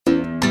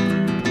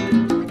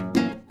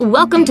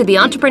Welcome to the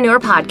Entrepreneur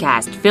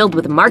Podcast, filled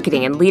with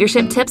marketing and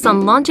leadership tips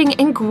on launching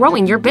and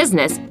growing your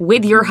business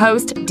with your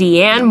host,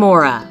 Deanne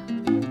Mora.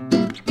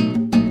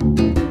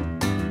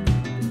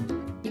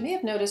 You may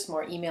have noticed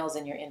more emails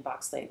in your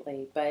inbox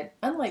lately, but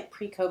unlike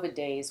pre-COVID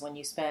days when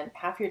you spent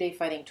half your day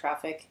fighting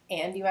traffic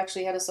and you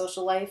actually had a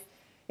social life,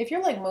 if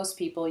you're like most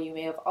people, you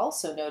may have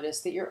also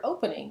noticed that you're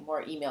opening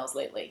more emails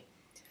lately.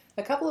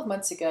 A couple of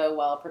months ago,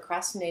 while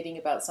procrastinating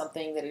about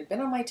something that had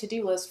been on my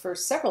to-do list for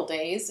several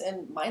days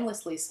and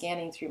mindlessly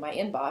scanning through my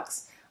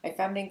inbox, I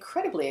found an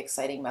incredibly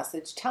exciting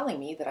message telling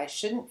me that I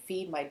shouldn't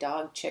feed my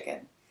dog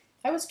chicken.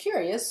 I was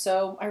curious,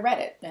 so I read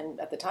it, and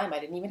at the time I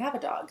didn't even have a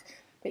dog.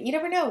 But you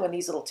never know when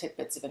these little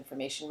tidbits of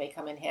information may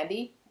come in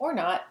handy, or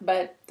not,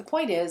 but the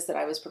point is that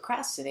I was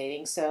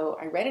procrastinating, so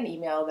I read an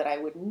email that I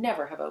would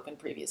never have opened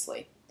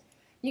previously.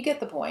 You get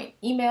the point.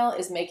 Email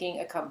is making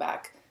a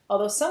comeback,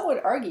 although some would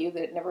argue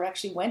that it never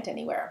actually went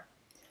anywhere.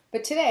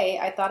 But today,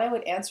 I thought I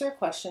would answer a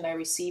question I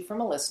received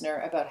from a listener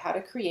about how to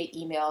create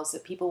emails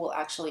that people will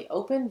actually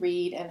open,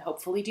 read, and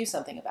hopefully do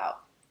something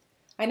about.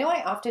 I know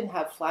I often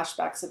have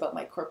flashbacks about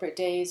my corporate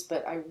days,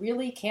 but I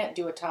really can't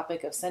do a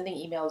topic of sending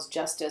emails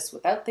justice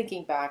without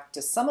thinking back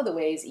to some of the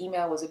ways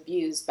email was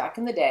abused back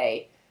in the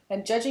day,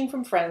 and judging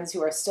from friends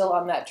who are still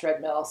on that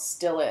treadmill,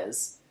 still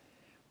is.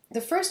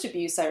 The first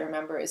abuse I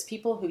remember is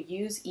people who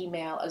use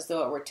email as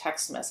though it were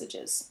text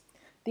messages.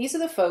 These are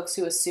the folks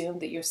who assume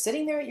that you're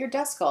sitting there at your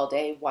desk all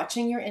day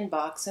watching your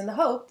inbox in the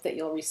hope that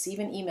you'll receive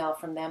an email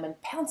from them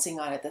and pouncing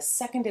on it the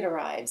second it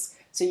arrives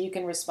so you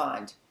can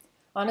respond.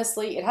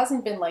 Honestly, it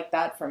hasn't been like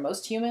that for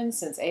most humans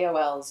since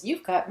AOL's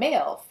 "You've Got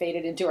Mail"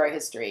 faded into our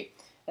history.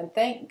 And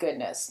thank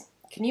goodness.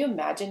 Can you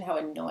imagine how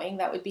annoying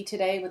that would be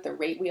today with the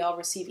rate we all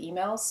receive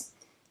emails?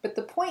 But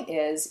the point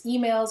is,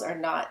 emails are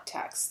not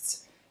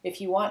texts.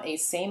 If you want a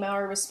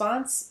same-hour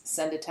response,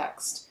 send a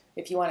text.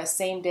 If you want a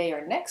same day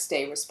or next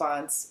day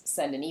response,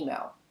 send an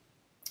email.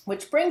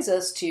 Which brings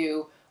us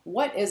to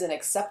what is an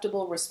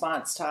acceptable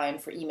response time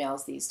for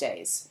emails these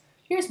days.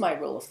 Here's my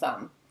rule of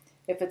thumb.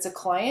 If it's a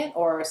client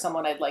or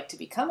someone I'd like to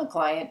become a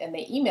client and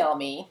they email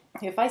me,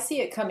 if I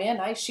see it come in,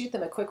 I shoot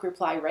them a quick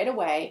reply right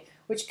away,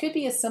 which could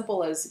be as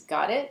simple as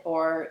 "got it"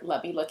 or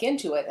 "let me look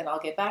into it and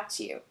I'll get back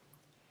to you."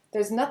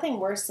 There's nothing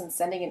worse than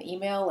sending an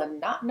email and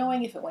not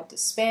knowing if it went to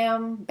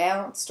spam,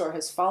 bounced, or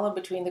has fallen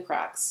between the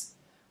cracks.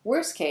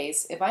 Worst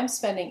case, if I'm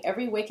spending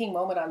every waking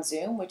moment on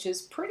Zoom, which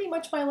is pretty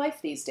much my life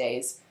these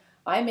days,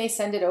 I may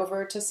send it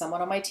over to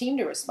someone on my team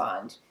to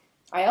respond.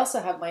 I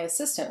also have my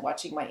assistant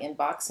watching my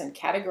inbox and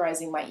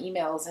categorizing my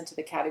emails into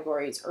the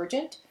categories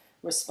urgent,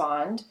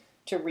 respond,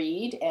 to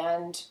read,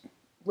 and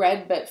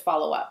read but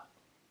follow up.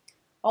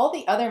 All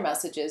the other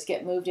messages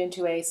get moved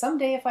into a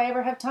 "someday if I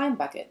ever have time"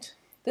 bucket.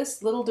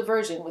 This little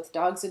diversion with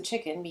dogs and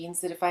chicken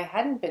means that if I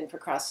hadn't been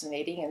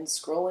procrastinating and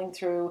scrolling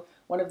through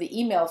one of the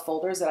email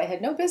folders that I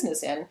had no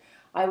business in,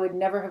 I would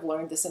never have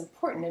learned this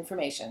important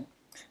information.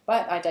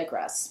 But I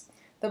digress.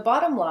 The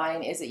bottom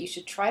line is that you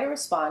should try to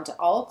respond to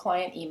all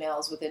client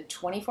emails within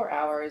 24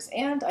 hours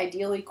and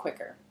ideally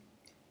quicker.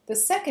 The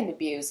second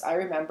abuse I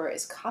remember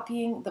is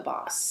copying the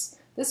boss.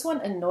 This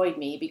one annoyed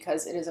me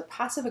because it is a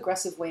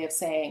passive-aggressive way of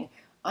saying,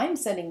 "I'm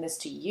sending this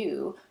to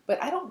you,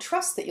 but I don't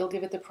trust that you'll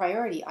give it the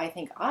priority I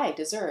think I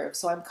deserve,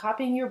 so I'm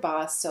copying your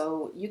boss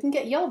so you can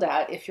get yelled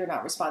at if you're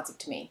not responsive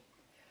to me."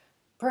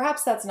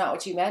 Perhaps that's not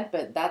what you meant,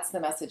 but that's the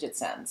message it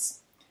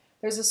sends.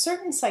 There's a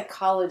certain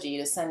psychology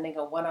to sending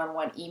a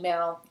one-on-one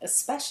email,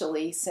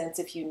 especially since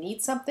if you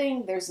need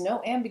something, there's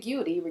no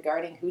ambiguity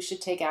regarding who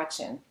should take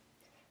action.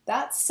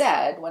 That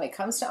said, when it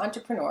comes to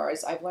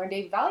entrepreneurs, I've learned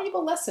a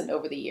valuable lesson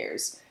over the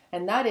years,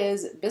 and that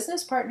is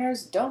business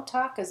partners don't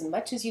talk as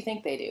much as you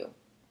think they do.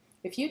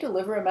 If you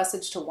deliver a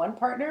message to one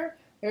partner,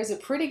 there's a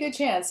pretty good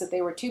chance that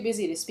they were too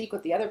busy to speak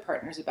with the other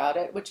partners about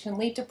it, which can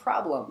lead to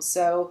problems.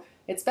 So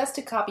it's best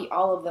to copy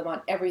all of them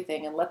on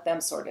everything and let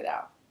them sort it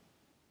out.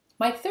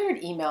 My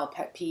third email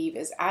pet peeve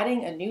is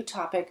adding a new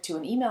topic to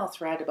an email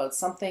thread about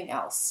something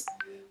else.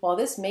 While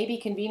this may be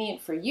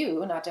convenient for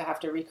you not to have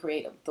to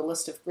recreate the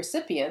list of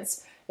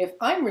recipients, if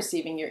I'm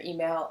receiving your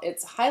email,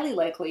 it's highly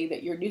likely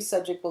that your new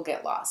subject will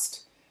get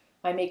lost.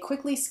 I may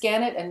quickly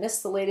scan it and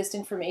miss the latest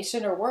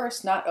information, or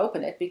worse, not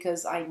open it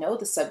because I know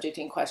the subject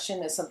in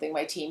question is something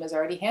my team is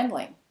already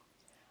handling.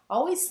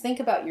 Always think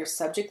about your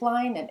subject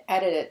line and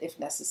edit it if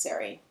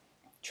necessary.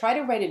 Try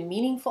to write a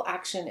meaningful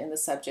action in the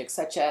subject,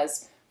 such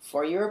as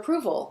 "for your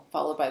approval,"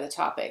 followed by the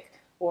topic,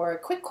 or "a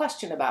quick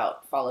question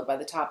about," followed by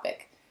the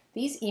topic.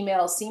 These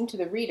emails seem to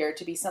the reader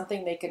to be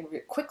something they can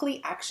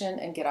quickly action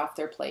and get off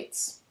their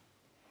plates.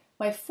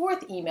 My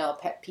fourth email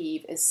pet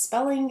peeve is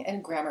spelling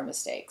and grammar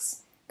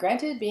mistakes.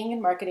 Granted, being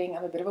in marketing,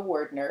 I'm a bit of a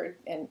word nerd,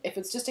 and if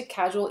it's just a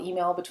casual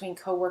email between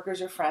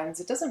coworkers or friends,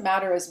 it doesn't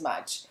matter as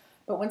much.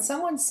 But when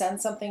someone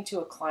sends something to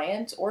a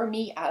client, or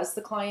me as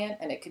the client,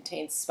 and it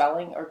contains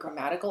spelling or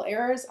grammatical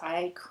errors,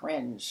 I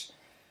cringe.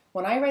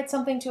 When I write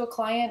something to a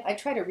client, I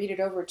try to read it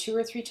over 2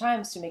 or 3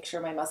 times to make sure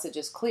my message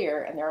is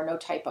clear and there are no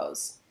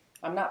typos.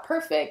 I'm not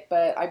perfect,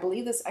 but I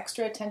believe this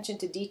extra attention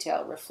to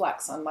detail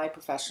reflects on my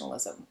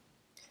professionalism.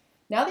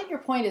 Now that your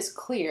point is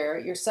clear,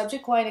 your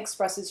subject line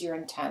expresses your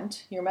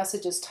intent, your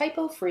message is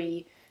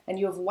typo-free, and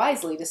you have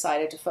wisely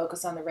decided to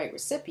focus on the right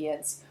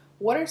recipients,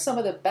 what are some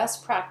of the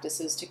best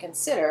practices to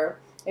consider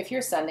if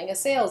you're sending a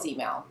sales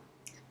email?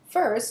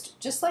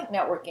 First, just like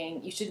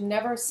networking, you should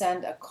never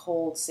send a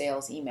cold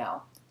sales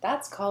email.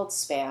 That's called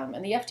spam,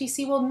 and the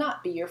FTC will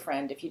not be your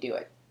friend if you do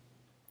it.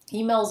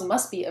 Emails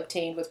must be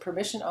obtained with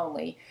permission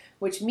only,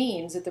 which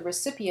means that the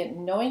recipient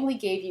knowingly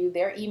gave you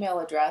their email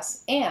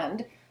address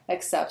and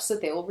accepts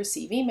that they will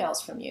receive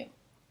emails from you.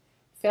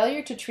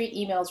 Failure to treat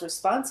emails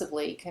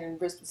responsibly can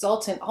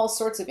result in all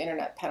sorts of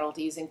internet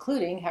penalties,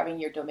 including having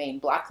your domain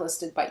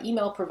blacklisted by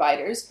email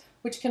providers,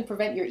 which can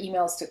prevent your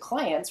emails to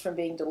clients from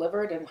being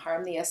delivered and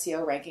harm the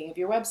SEO ranking of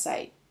your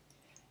website.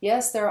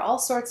 Yes, there are all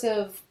sorts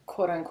of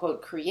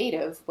quote-unquote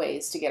creative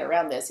ways to get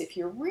around this if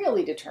you're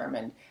really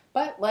determined,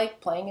 but like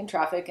playing in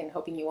traffic and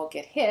hoping you won't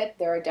get hit,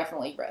 there are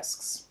definitely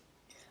risks.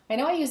 I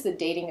know I use the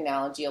dating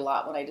analogy a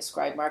lot when I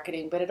describe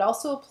marketing, but it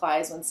also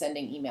applies when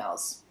sending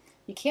emails.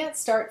 You can't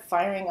start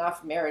firing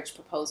off marriage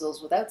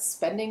proposals without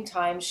spending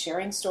time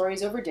sharing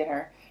stories over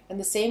dinner, and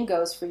the same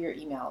goes for your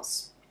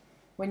emails.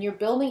 When you're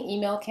building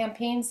email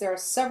campaigns, there are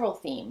several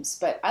themes,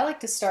 but I like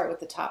to start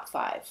with the top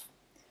 5.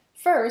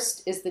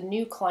 First is the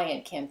new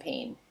client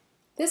campaign.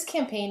 This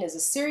campaign is a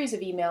series of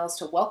emails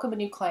to welcome a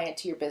new client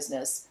to your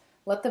business,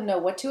 let them know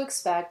what to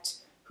expect,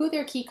 who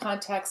their key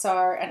contacts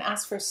are, and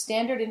ask for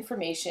standard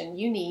information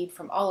you need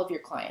from all of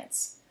your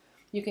clients.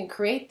 You can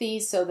create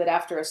these so that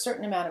after a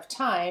certain amount of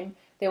time,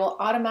 they will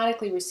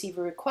automatically receive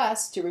a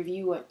request to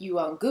review you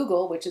on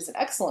Google, which is an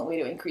excellent way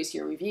to increase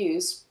your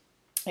reviews,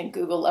 and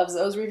Google loves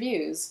those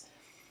reviews.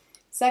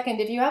 Second,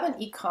 if you have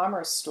an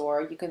e-commerce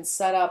store, you can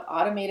set up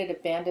automated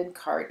abandoned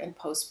cart and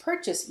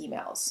post-purchase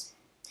emails.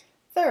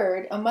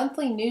 Third, a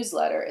monthly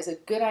newsletter is a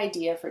good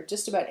idea for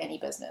just about any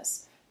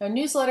business. Now, a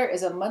newsletter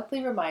is a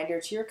monthly reminder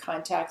to your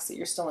contacts that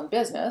you're still in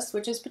business,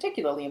 which is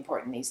particularly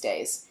important these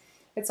days.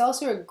 It's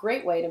also a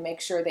great way to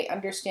make sure they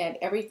understand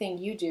everything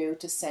you do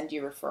to send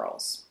you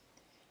referrals.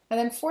 And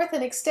then fourth,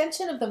 an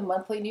extension of the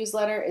monthly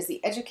newsletter is the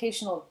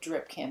educational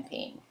drip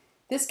campaign.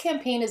 This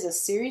campaign is a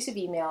series of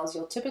emails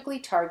you'll typically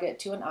target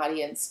to an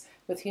audience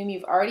with whom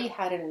you've already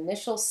had an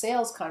initial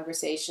sales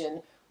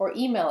conversation or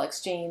email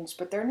exchange,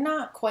 but they're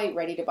not quite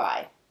ready to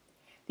buy.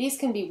 These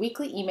can be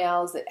weekly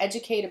emails that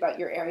educate about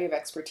your area of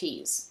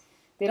expertise.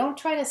 They don't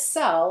try to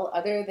sell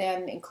other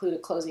than include a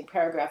closing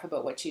paragraph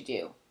about what you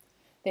do.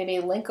 They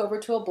may link over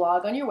to a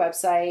blog on your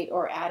website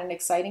or add an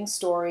exciting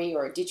story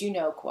or a did you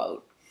know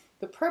quote.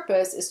 The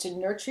purpose is to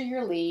nurture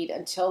your lead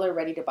until they're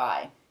ready to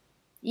buy.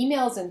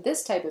 Emails in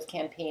this type of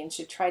campaign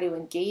should try to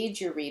engage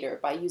your reader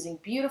by using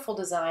beautiful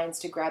designs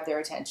to grab their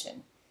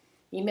attention.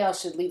 Emails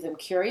should leave them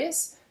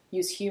curious,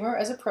 use humor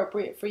as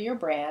appropriate for your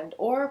brand,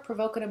 or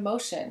provoke an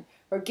emotion,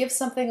 or give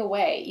something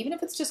away, even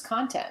if it's just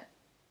content.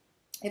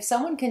 If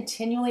someone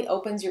continually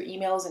opens your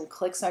emails and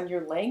clicks on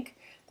your link,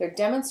 they're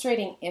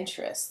demonstrating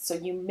interest, so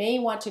you may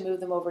want to move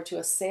them over to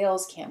a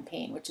sales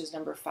campaign, which is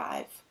number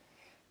 5.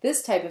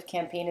 This type of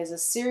campaign is a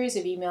series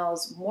of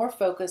emails more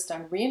focused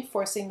on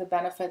reinforcing the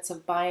benefits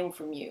of buying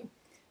from you.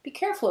 Be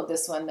careful of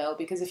this one though,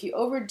 because if you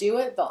overdo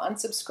it, they'll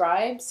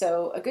unsubscribe.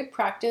 So a good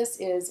practice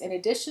is, in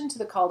addition to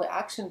the call to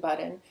action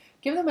button,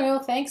 give them a no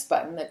thanks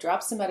button that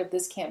drops them out of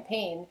this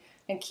campaign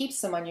and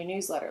keeps them on your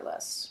newsletter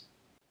list.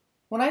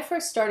 When I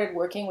first started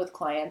working with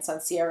clients on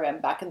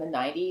CRM back in the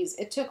 90s,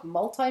 it took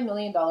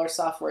multi-million-dollar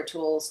software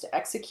tools to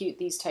execute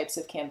these types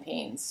of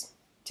campaigns.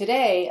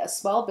 Today, a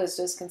small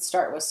business can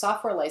start with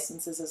software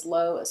licenses as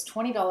low as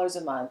 $20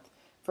 a month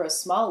for a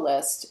small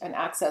list and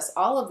access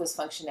all of this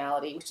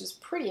functionality, which is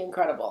pretty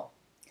incredible.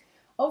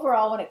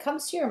 Overall, when it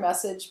comes to your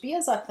message, be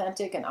as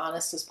authentic and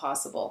honest as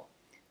possible.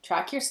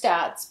 Track your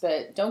stats,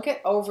 but don't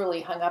get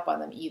overly hung up on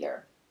them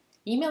either.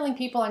 Emailing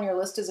people on your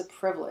list is a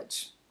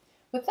privilege.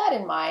 With that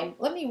in mind,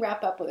 let me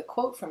wrap up with a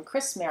quote from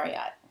Chris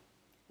Marriott.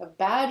 A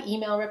bad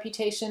email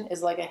reputation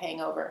is like a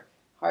hangover,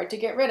 hard to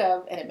get rid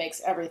of, and it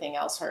makes everything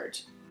else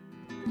hurt.